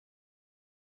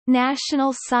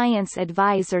National Science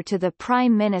Advisor to the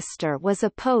Prime Minister was a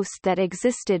post that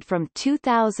existed from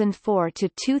 2004 to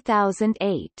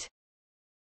 2008.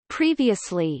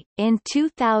 Previously, in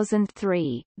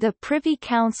 2003, the Privy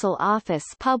Council Office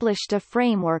published a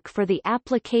framework for the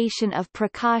application of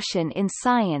precaution in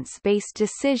science-based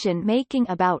decision-making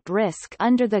about risk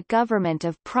under the government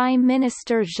of Prime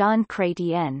Minister Jean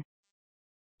Chrétien.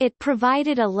 It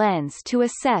provided a lens to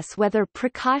assess whether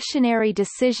precautionary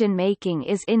decision-making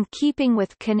is in keeping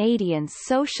with Canadians'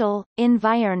 social,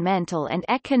 environmental and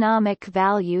economic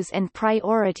values and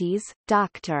priorities.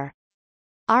 Dr.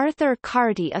 Arthur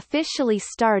Carty officially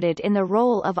started in the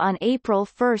role on April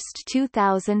 1,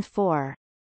 2004.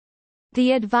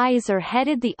 The advisor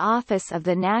headed the Office of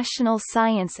the National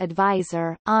Science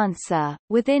Advisor (ONSA)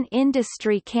 within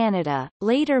Industry Canada,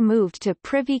 later moved to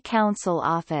Privy Council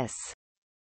Office.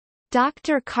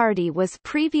 Dr. Carty was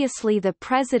previously the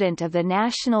president of the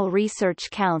National Research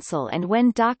Council, and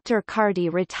when Dr. Carty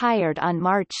retired on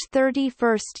March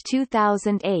 31,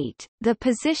 2008, the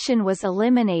position was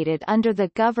eliminated under the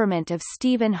government of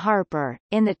Stephen Harper.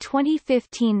 In the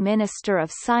 2015 Minister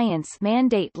of Science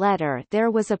mandate letter,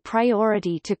 there was a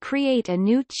priority to create a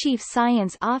new Chief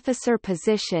Science Officer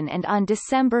position, and on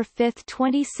December 5,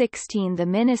 2016, the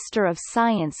Minister of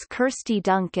Science Kirsty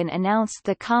Duncan announced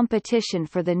the competition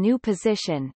for the new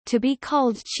position, to be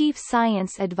called Chief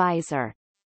Science Advisor.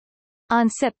 On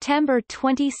September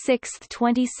 26,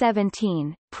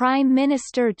 2017, Prime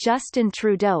Minister Justin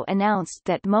Trudeau announced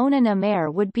that Mona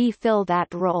Namer would fill that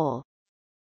role.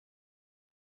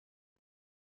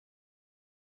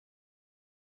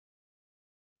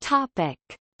 Topic.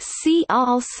 See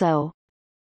also: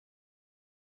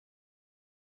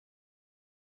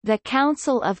 The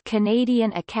Council of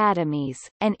Canadian Academies,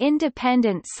 an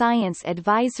independent science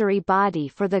advisory body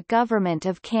for the Government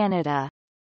of Canada.